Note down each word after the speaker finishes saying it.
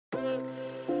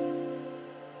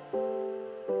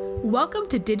Welcome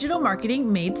to Digital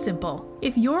Marketing Made Simple.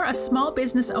 If you're a small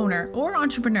business owner or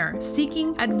entrepreneur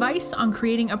seeking advice on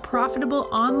creating a profitable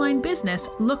online business,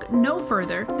 look no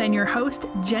further than your host,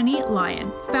 Jenny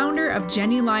Lyon, founder of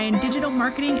Jenny Lyon Digital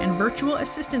Marketing and Virtual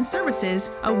Assistant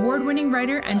Services, award-winning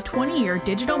writer and 20-year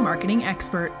digital marketing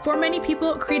expert. For many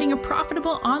people, creating a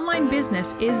profitable online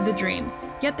business is the dream,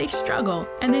 yet they struggle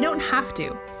and they don't have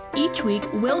to. Each week,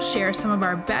 we'll share some of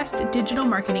our best digital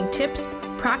marketing tips,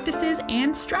 practices,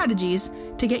 and strategies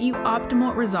to get you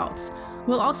optimal results.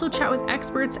 We'll also chat with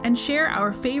experts and share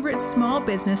our favorite small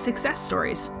business success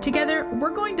stories. Together,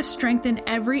 we're going to strengthen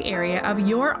every area of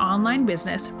your online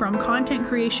business, from content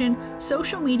creation,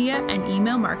 social media, and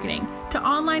email marketing, to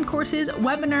online courses,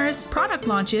 webinars, product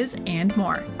launches, and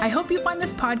more. I hope you find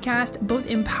this podcast both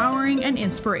empowering and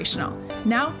inspirational.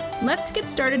 Now, let's get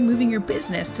started moving your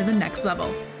business to the next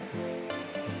level.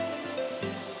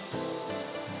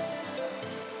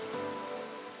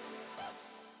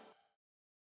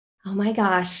 Oh my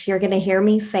gosh, you're going to hear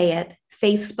me say it.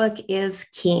 Facebook is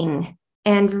king.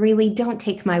 And really, don't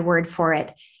take my word for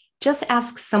it. Just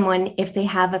ask someone if they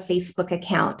have a Facebook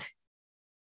account.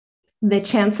 The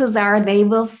chances are they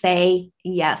will say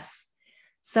yes.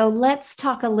 So let's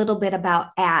talk a little bit about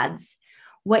ads.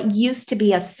 What used to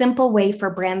be a simple way for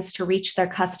brands to reach their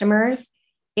customers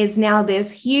is now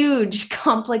this huge,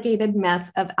 complicated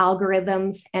mess of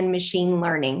algorithms and machine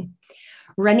learning.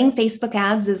 Running Facebook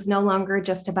ads is no longer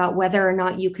just about whether or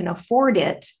not you can afford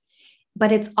it,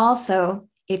 but it's also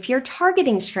if your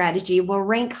targeting strategy will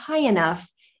rank high enough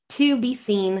to be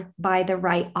seen by the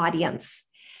right audience.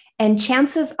 And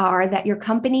chances are that your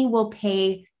company will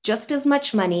pay just as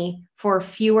much money for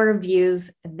fewer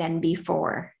views than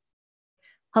before.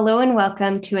 Hello and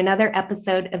welcome to another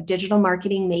episode of Digital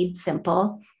Marketing Made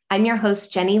Simple. I'm your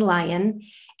host, Jenny Lyon.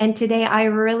 And today I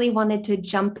really wanted to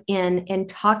jump in and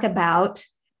talk about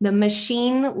the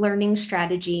machine learning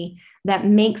strategy that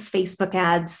makes Facebook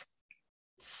ads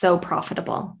so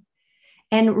profitable.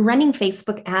 And running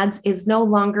Facebook ads is no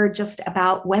longer just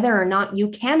about whether or not you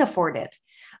can afford it,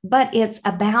 but it's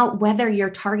about whether your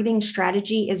targeting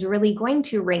strategy is really going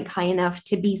to rank high enough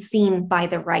to be seen by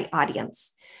the right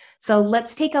audience. So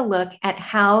let's take a look at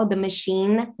how the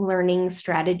machine learning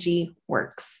strategy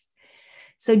works.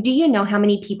 So do you know how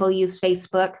many people use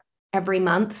Facebook every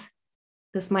month?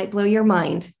 This might blow your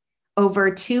mind.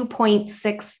 Over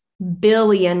 2.6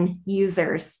 billion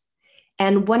users.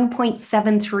 And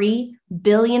 1.73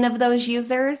 billion of those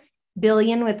users,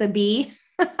 billion with a B,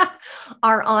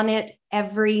 are on it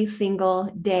every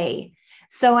single day.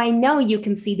 So I know you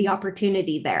can see the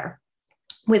opportunity there.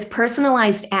 With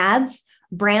personalized ads,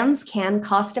 brands can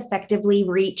cost-effectively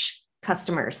reach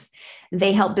customers.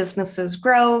 They help businesses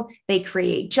grow, they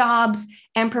create jobs,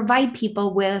 and provide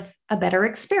people with a better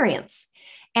experience.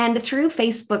 And through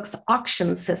Facebook's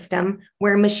auction system,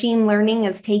 where machine learning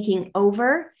is taking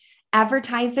over,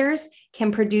 advertisers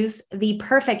can produce the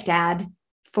perfect ad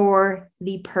for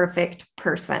the perfect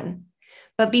person.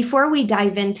 But before we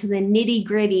dive into the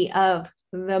nitty-gritty of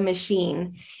the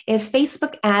machine, if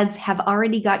Facebook ads have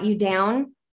already got you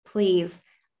down, please,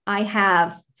 I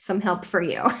have some help for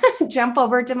you. Jump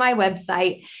over to my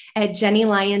website at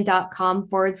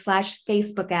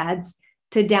jennylyon.com/Facebook ads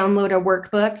to download a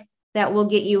workbook that will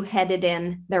get you headed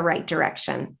in the right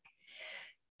direction.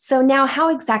 So now, how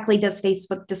exactly does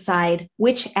Facebook decide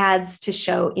which ads to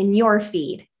show in your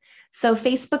feed? So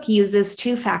Facebook uses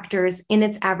two factors in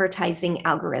its advertising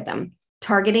algorithm: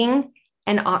 targeting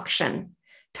and auction.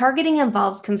 Targeting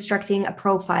involves constructing a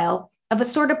profile of a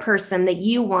sort of person that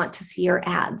you want to see your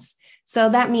ads. So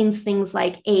that means things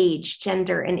like age,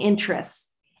 gender, and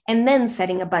interests, and then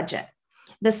setting a budget.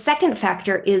 The second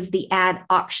factor is the ad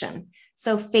auction.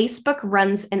 So Facebook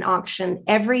runs an auction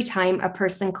every time a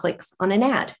person clicks on an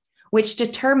ad, which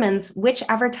determines which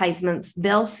advertisements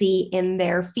they'll see in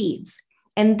their feeds.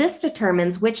 And this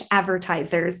determines which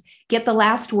advertisers get the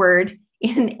last word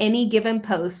in any given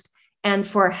post and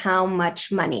for how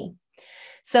much money.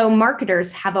 So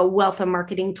marketers have a wealth of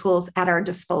marketing tools at our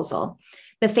disposal.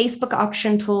 The Facebook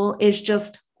auction tool is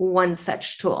just one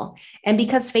such tool. And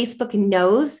because Facebook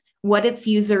knows what its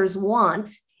users want,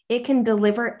 it can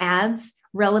deliver ads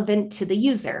relevant to the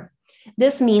user.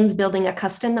 This means building a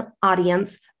custom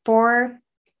audience for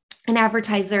an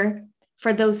advertiser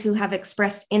for those who have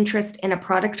expressed interest in a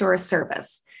product or a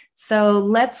service. So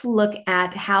let's look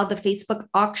at how the Facebook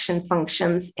auction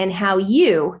functions and how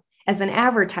you, as an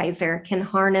advertiser, can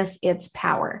harness its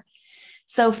power.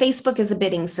 So Facebook is a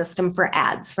bidding system for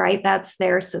ads, right? That's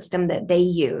their system that they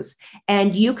use.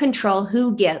 And you control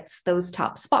who gets those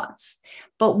top spots.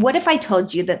 But what if I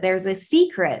told you that there's a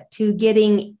secret to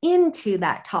getting into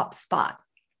that top spot?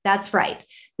 That's right.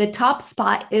 The top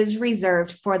spot is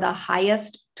reserved for the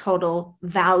highest total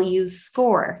value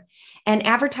score. And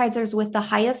advertisers with the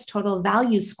highest total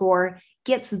value score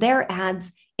gets their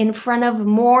ads in front of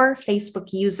more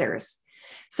Facebook users.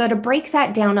 So to break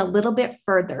that down a little bit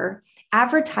further,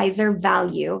 advertiser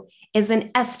value is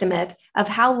an estimate of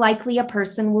how likely a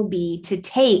person will be to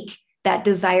take that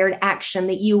desired action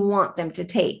that you want them to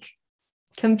take.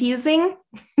 Confusing?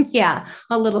 Yeah,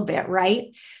 a little bit,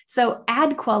 right? So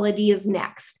ad quality is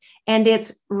next, and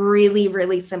it's really,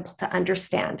 really simple to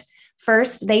understand.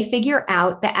 First, they figure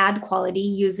out the ad quality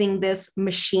using this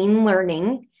machine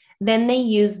learning. Then they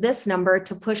use this number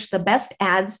to push the best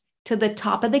ads to the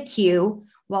top of the queue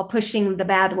while pushing the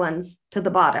bad ones to the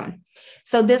bottom.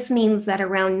 So this means that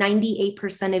around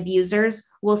 98% of users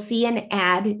will see an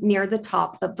ad near the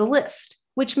top of the list,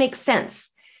 which makes sense.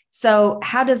 So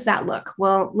how does that look?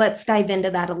 Well, let's dive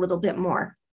into that a little bit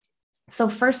more. So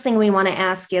first thing we want to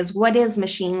ask is, what is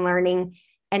machine learning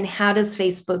and how does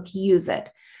Facebook use it?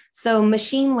 So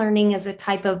machine learning is a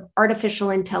type of artificial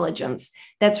intelligence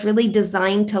that's really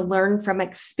designed to learn from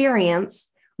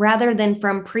experience rather than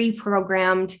from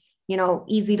pre-programmed,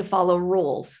 easy to follow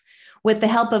rules. With the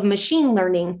help of machine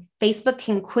learning, Facebook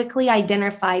can quickly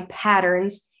identify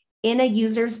patterns in a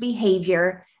user's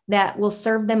behavior that will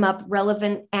serve them up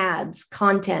relevant ads,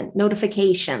 content,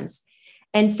 notifications.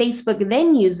 And Facebook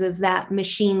then uses that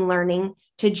machine learning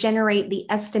to generate the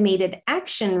estimated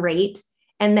action rate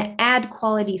and the ad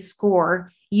quality score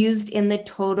used in the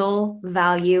total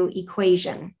value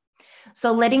equation.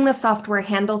 So letting the software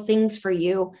handle things for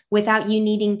you without you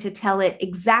needing to tell it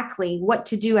exactly what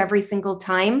to do every single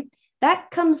time,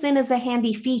 that comes in as a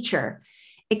handy feature.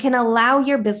 It can allow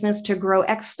your business to grow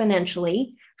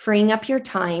exponentially, freeing up your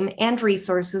time and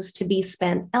resources to be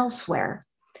spent elsewhere.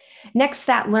 Next,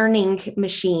 that learning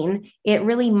machine, it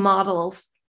really models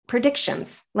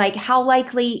predictions, like how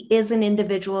likely is an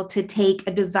individual to take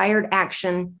a desired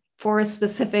action for a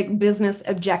specific business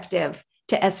objective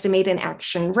to estimate an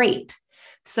action rate.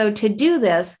 So to do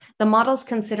this, the models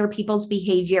consider people's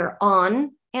behavior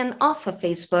on and off of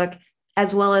Facebook,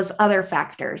 as well as other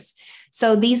factors.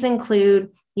 So these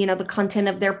include, the content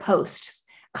of their posts,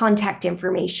 contact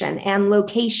information, and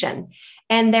location.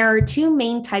 And there are two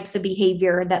main types of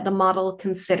behavior that the model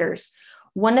considers.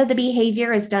 One of the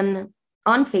behavior is done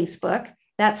on Facebook.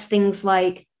 That's things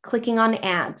like clicking on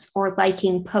ads or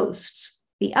liking posts.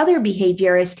 The other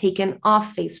behavior is taken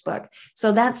off Facebook.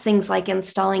 So that's things like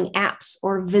installing apps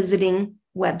or visiting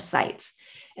websites.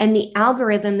 And the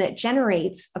algorithm that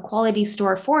generates a quality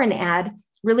score for an ad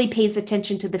really pays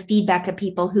attention to the feedback of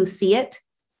people who see it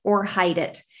or hide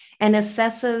it and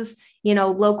assesses,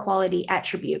 low quality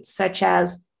attributes such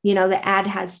as, the ad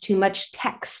has too much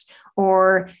text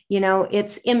or,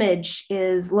 its image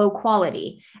is low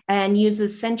quality and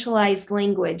uses centralized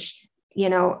language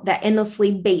that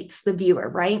endlessly baits the viewer,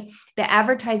 right? The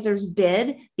advertisers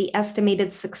bid, the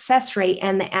estimated success rate,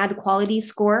 and the ad quality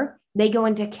score, they go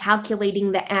into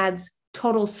calculating the ad's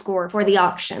total score for the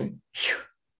auction. Whew.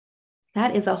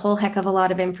 That is a whole heck of a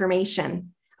lot of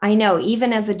information. I know,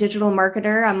 even as a digital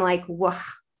marketer, I'm like, whoa,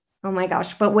 oh my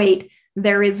gosh, but wait,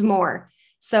 there is more.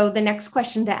 So the next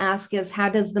question to ask is, how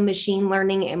does the machine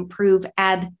learning improve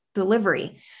ad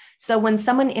delivery? So when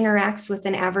someone interacts with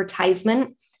an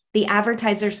advertisement, the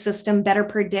advertiser system better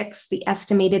predicts the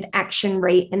estimated action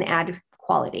rate and ad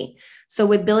quality. So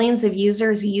with billions of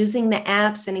users using the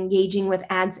apps and engaging with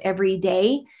ads every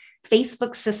day,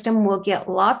 Facebook's system will get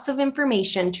lots of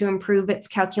information to improve its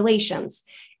calculations.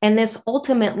 And this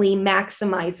ultimately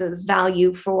maximizes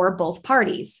value for both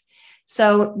parties.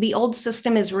 So the old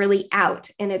system is really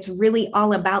out, and it's really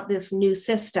all about this new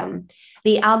system.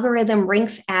 The algorithm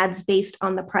ranks ads based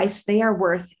on the price they are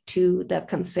worth to the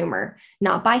consumer,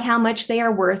 not by how much they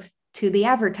are worth to the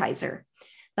advertiser.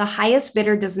 The highest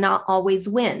bidder does not always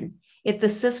win. If the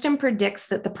system predicts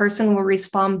that the person will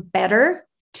respond better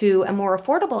to a more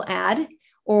affordable ad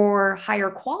or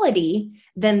higher quality,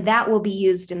 then that will be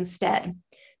used instead.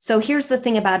 So here's the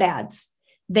thing about ads.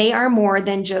 They are more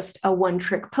than just a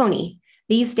one-trick pony.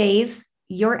 These days,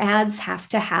 your ads have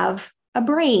to have a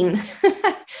brain.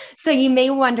 So you may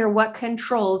wonder what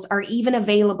controls are even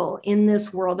available in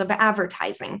this world of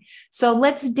advertising. So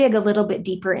let's dig a little bit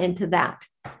deeper into that.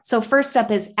 So first up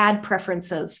is ad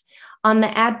preferences. On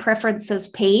the ad preferences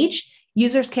page,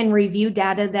 users can review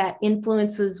data that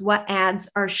influences what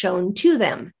ads are shown to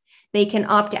them. They can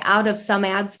opt out of some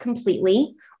ads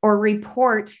completely or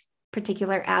report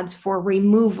particular ads for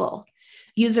removal.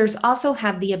 Users also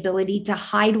have the ability to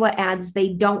hide what ads they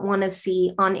don't want to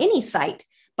see on any site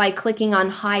by clicking on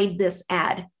hide this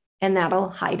ad, and that'll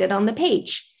hide it on the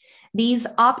page. These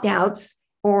opt-outs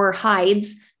or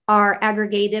hides are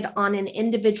aggregated on an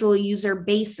individual user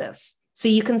basis. So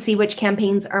you can see which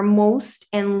campaigns are most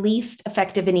and least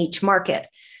effective in each market.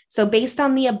 So based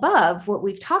on the above, what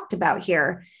we've talked about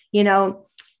here,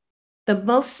 the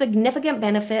most significant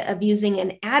benefit of using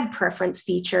an ad preference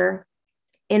feature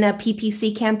in a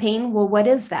PPC campaign, well, what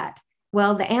is that?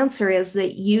 Well, the answer is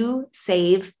that you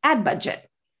save ad budget.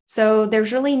 So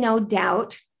there's really no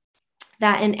doubt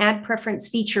that an ad preference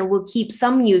feature will keep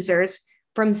some users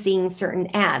from seeing certain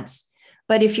ads.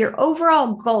 But if your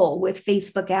overall goal with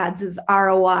Facebook ads is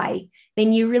ROI,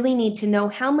 then you really need to know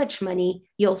how much money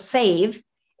you'll save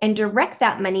and direct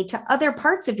that money to other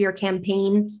parts of your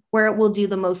campaign where it will do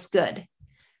the most good.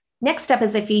 Next up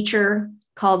is a feature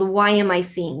called Why Am I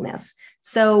Seeing This?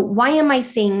 So Why Am I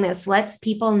Seeing This lets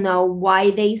people know why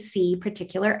they see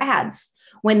particular ads.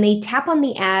 When they tap on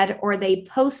the ad or they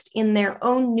post in their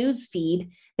own news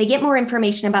feed, they get more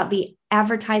information about the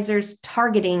advertiser's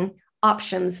targeting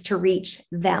options to reach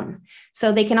them.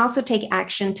 So they can also take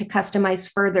action to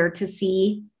customize further to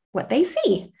see what they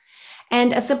see.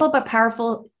 And a simple but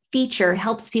powerful feature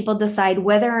helps people decide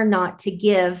whether or not to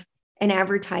give an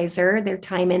advertiser their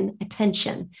time and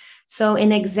attention. So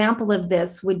an example of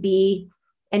this would be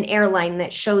an airline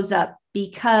that shows up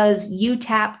because you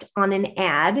tapped on an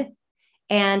ad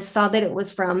and saw that it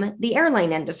was from the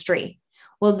airline industry.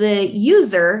 Well, the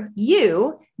user,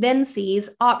 you, then sees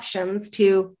options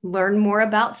to learn more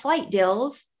about flight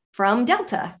deals from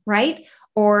Delta, right?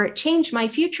 Or change my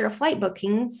future flight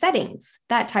booking settings,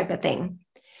 that type of thing.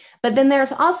 But then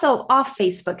there's also off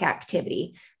Facebook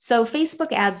activity. So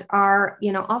Facebook ads are,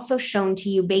 also shown to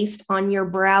you based on your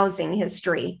browsing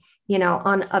history,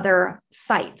 on other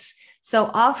sites. So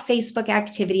off Facebook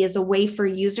activity is a way for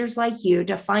users like you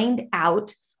to find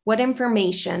out what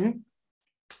information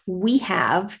we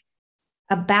have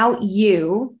about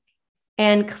you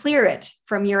and clear it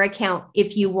from your account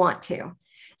if you want to.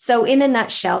 So in a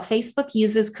nutshell, Facebook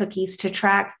uses cookies to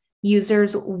track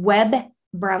users' web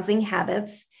browsing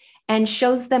habits and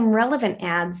shows them relevant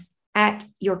ads at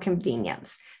your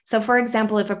convenience. So for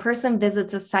example, if a person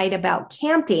visits a site about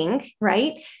camping,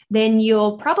 right, then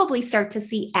you'll probably start to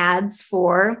see ads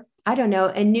for,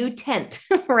 a new tent,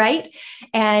 right?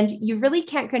 And you really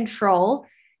can't control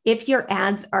if your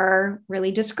ads are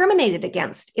really discriminated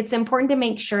against. It's important to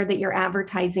make sure that your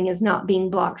advertising is not being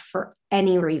blocked for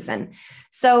any reason.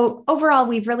 So overall,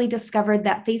 we've really discovered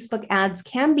that Facebook ads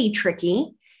can be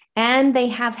tricky, and they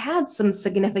have had some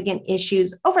significant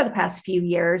issues over the past few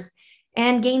years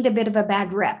and gained a bit of a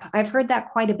bad rep. I've heard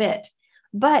that quite a bit,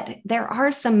 but there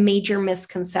are some major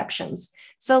misconceptions.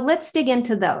 So let's dig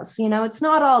into those. It's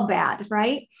not all bad,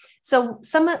 right? So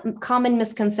some common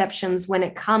misconceptions when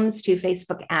it comes to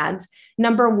Facebook ads.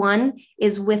 Number one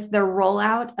is with the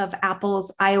rollout of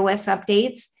Apple's iOS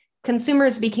updates,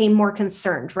 consumers became more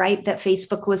concerned, right, that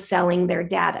Facebook was selling their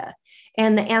data.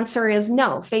 And the answer is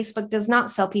no, Facebook does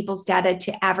not sell people's data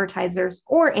to advertisers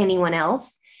or anyone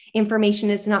else. Information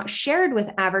is not shared with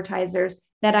advertisers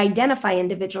that identify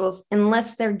individuals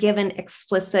unless they're given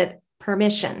explicit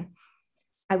permission.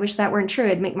 I wish that weren't true.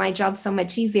 It'd make my job so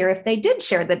much easier if they did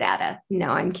share the data. No,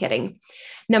 I'm kidding.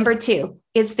 Number two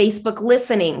is Facebook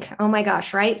listening. Oh my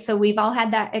gosh, right? So we've all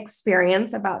had that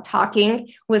experience about talking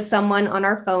with someone on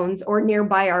our phones or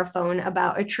nearby our phone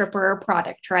about a trip or a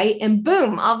product, right? And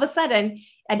boom, all of a sudden,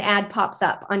 an ad pops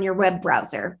up on your web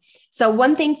browser. So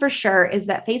one thing for sure is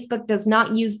that Facebook does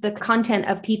not use the content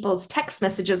of people's text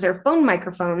messages or phone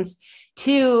microphones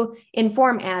to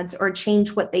inform ads or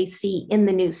change what they see in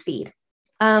the newsfeed.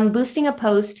 Boosting a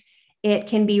post, it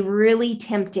can be really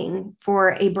tempting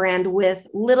for a brand with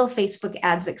little Facebook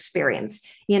ads experience.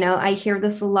 I hear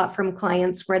this a lot from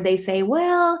clients where they say,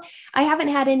 well, I haven't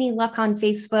had any luck on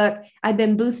Facebook. I've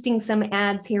been boosting some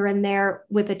ads here and there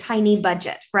with a tiny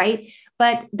budget, right?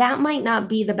 But that might not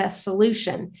be the best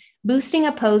solution. Boosting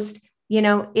a post,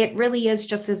 it really is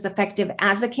just as effective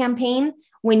as a campaign.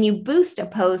 When you boost a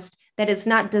post that is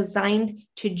not designed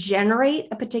to generate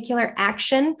a particular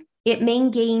action, it may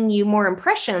gain you more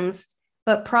impressions,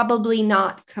 but probably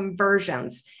not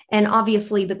conversions. And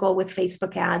obviously the goal with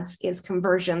Facebook ads is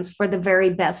conversions for the very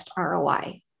best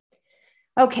ROI.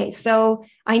 Okay, so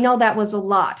I know that was a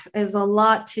lot. There's a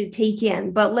lot to take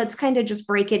in, but let's kind of just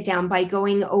break it down by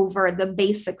going over the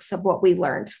basics of what we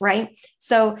learned, right?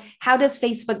 So how does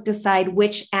Facebook decide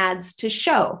which ads to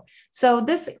show? So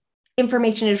this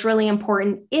information is really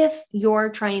important if you're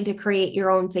trying to create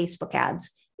your own Facebook ads.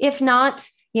 If not,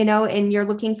 and you're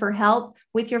looking for help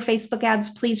with your Facebook ads,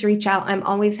 please reach out. I'm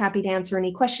always happy to answer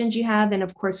any questions you have. And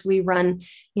of course, we run,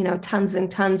 tons and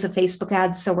tons of Facebook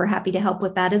ads. So we're happy to help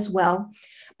with that as well.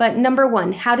 But number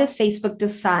one, how does Facebook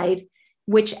decide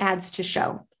which ads to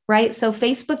show, right? So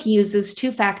Facebook uses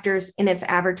two factors in its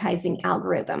advertising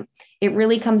algorithm. It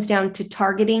really comes down to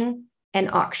targeting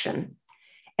and auction.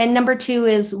 And number two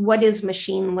is, what is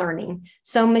machine learning?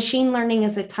 So machine learning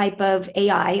is a type of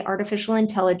AI, artificial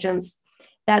intelligence,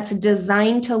 that's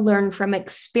designed to learn from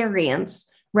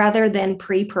experience rather than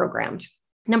pre-programmed.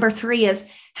 Number three is,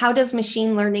 how does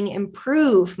machine learning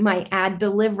improve my ad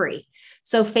delivery?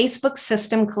 So Facebook's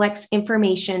system collects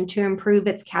information to improve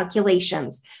its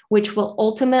calculations, which will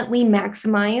ultimately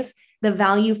maximize the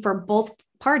value for both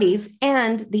parties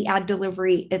and the ad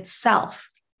delivery itself.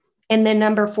 And then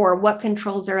number four, what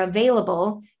controls are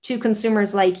available to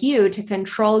consumers like you to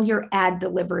control your ad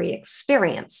delivery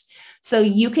experience? So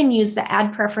you can use the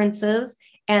ad preferences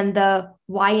and the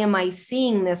why am I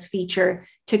seeing this feature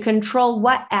to control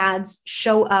what ads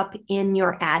show up in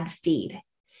your ad feed.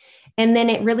 And then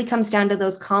it really comes down to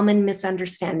those common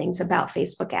misunderstandings about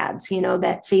Facebook ads,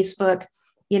 that Facebook,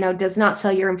 does not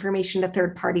sell your information to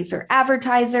third parties or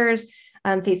advertisers.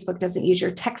 Facebook doesn't use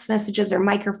your text messages or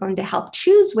microphone to help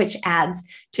choose which ads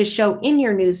to show in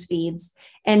your news feeds.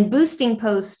 And boosting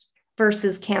posts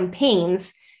versus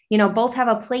campaigns, both have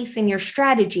a place in your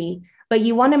strategy, but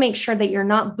you want to make sure that you're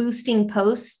not boosting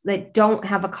posts that don't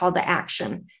have a call to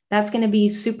action. That's going to be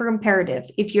super imperative.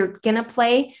 If you're going to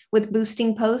play with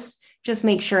boosting posts, just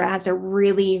make sure it has a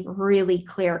really, really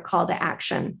clear call to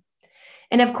action.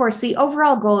 And of course, the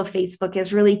overall goal of Facebook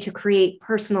is really to create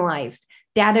personalized,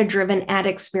 data-driven ad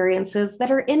experiences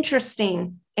that are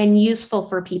interesting and useful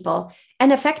for people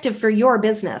and effective for your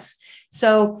business.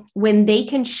 So when they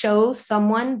can show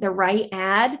someone the right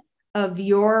ad of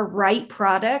your right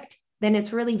product, then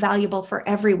it's really valuable for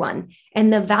everyone.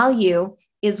 And the value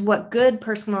is what good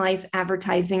personalized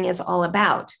advertising is all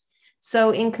about.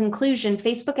 So in conclusion,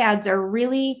 Facebook ads are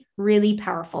really, really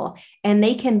powerful, and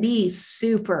they can be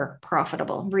super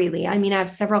profitable, really. I have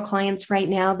several clients right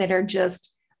now that are just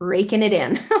raking it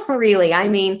in, really.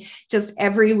 Just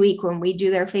every week when we do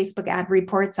their Facebook ad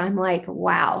reports, I'm like,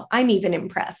 wow, I'm even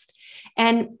impressed.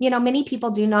 And, many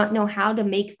people do not know how to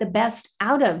make the best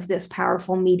out of this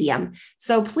powerful medium.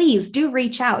 So please do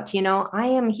reach out. I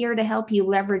am here to help you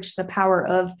leverage the power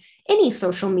of any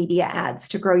social media ads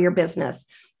to grow your business.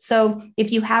 So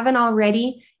if you haven't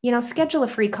already, schedule a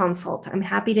free consult. I'm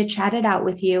happy to chat it out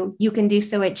with you. You can do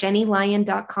so at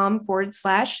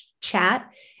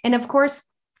jennylyon.com/chat. And of course,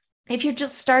 if you're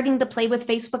just starting to play with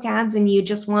Facebook ads and you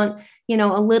just want,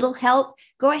 a little help,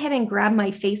 go ahead and grab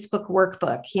my Facebook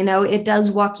workbook. It does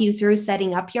walk you through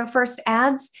setting up your first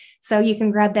ads. So you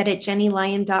can grab that at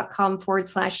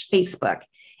jennylyon.com/Facebook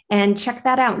and check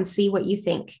that out and see what you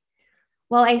think.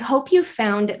 Well, I hope you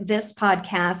found this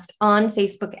podcast on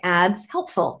Facebook ads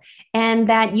helpful and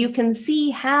that you can see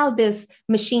how this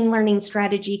machine learning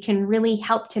strategy can really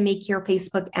help to make your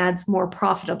Facebook ads more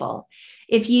profitable.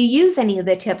 If you use any of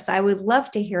the tips, I would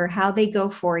love to hear how they go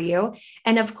for you.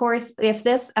 And of course, if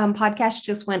this podcast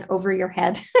just went over your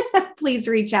head, please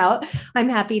reach out. I'm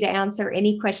happy to answer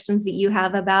any questions that you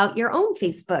have about your own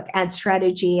Facebook ad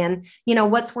strategy and,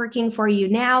 what's working for you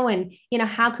now and,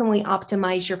 how can we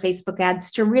optimize your Facebook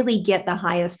ads to really get the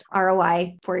highest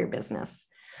ROI for your business.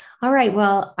 All right.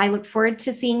 Well, I look forward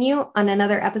to seeing you on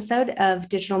another episode of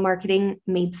Digital Marketing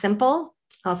Made Simple.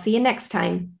 I'll see you next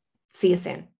time. See you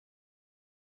soon.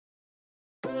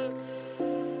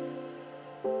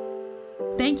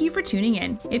 Thank you for tuning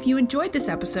in. If you enjoyed this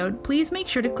episode, please make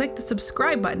sure to click the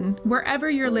subscribe button wherever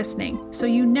you're listening so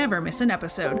you never miss an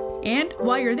episode. And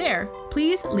while you're there,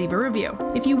 please leave a review.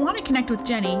 If you want to connect with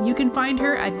Jenny, you can find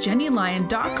her at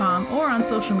jennylyon.com or on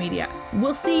social media.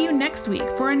 We'll see you next week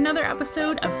for another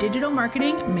episode of Digital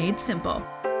Marketing Made Simple.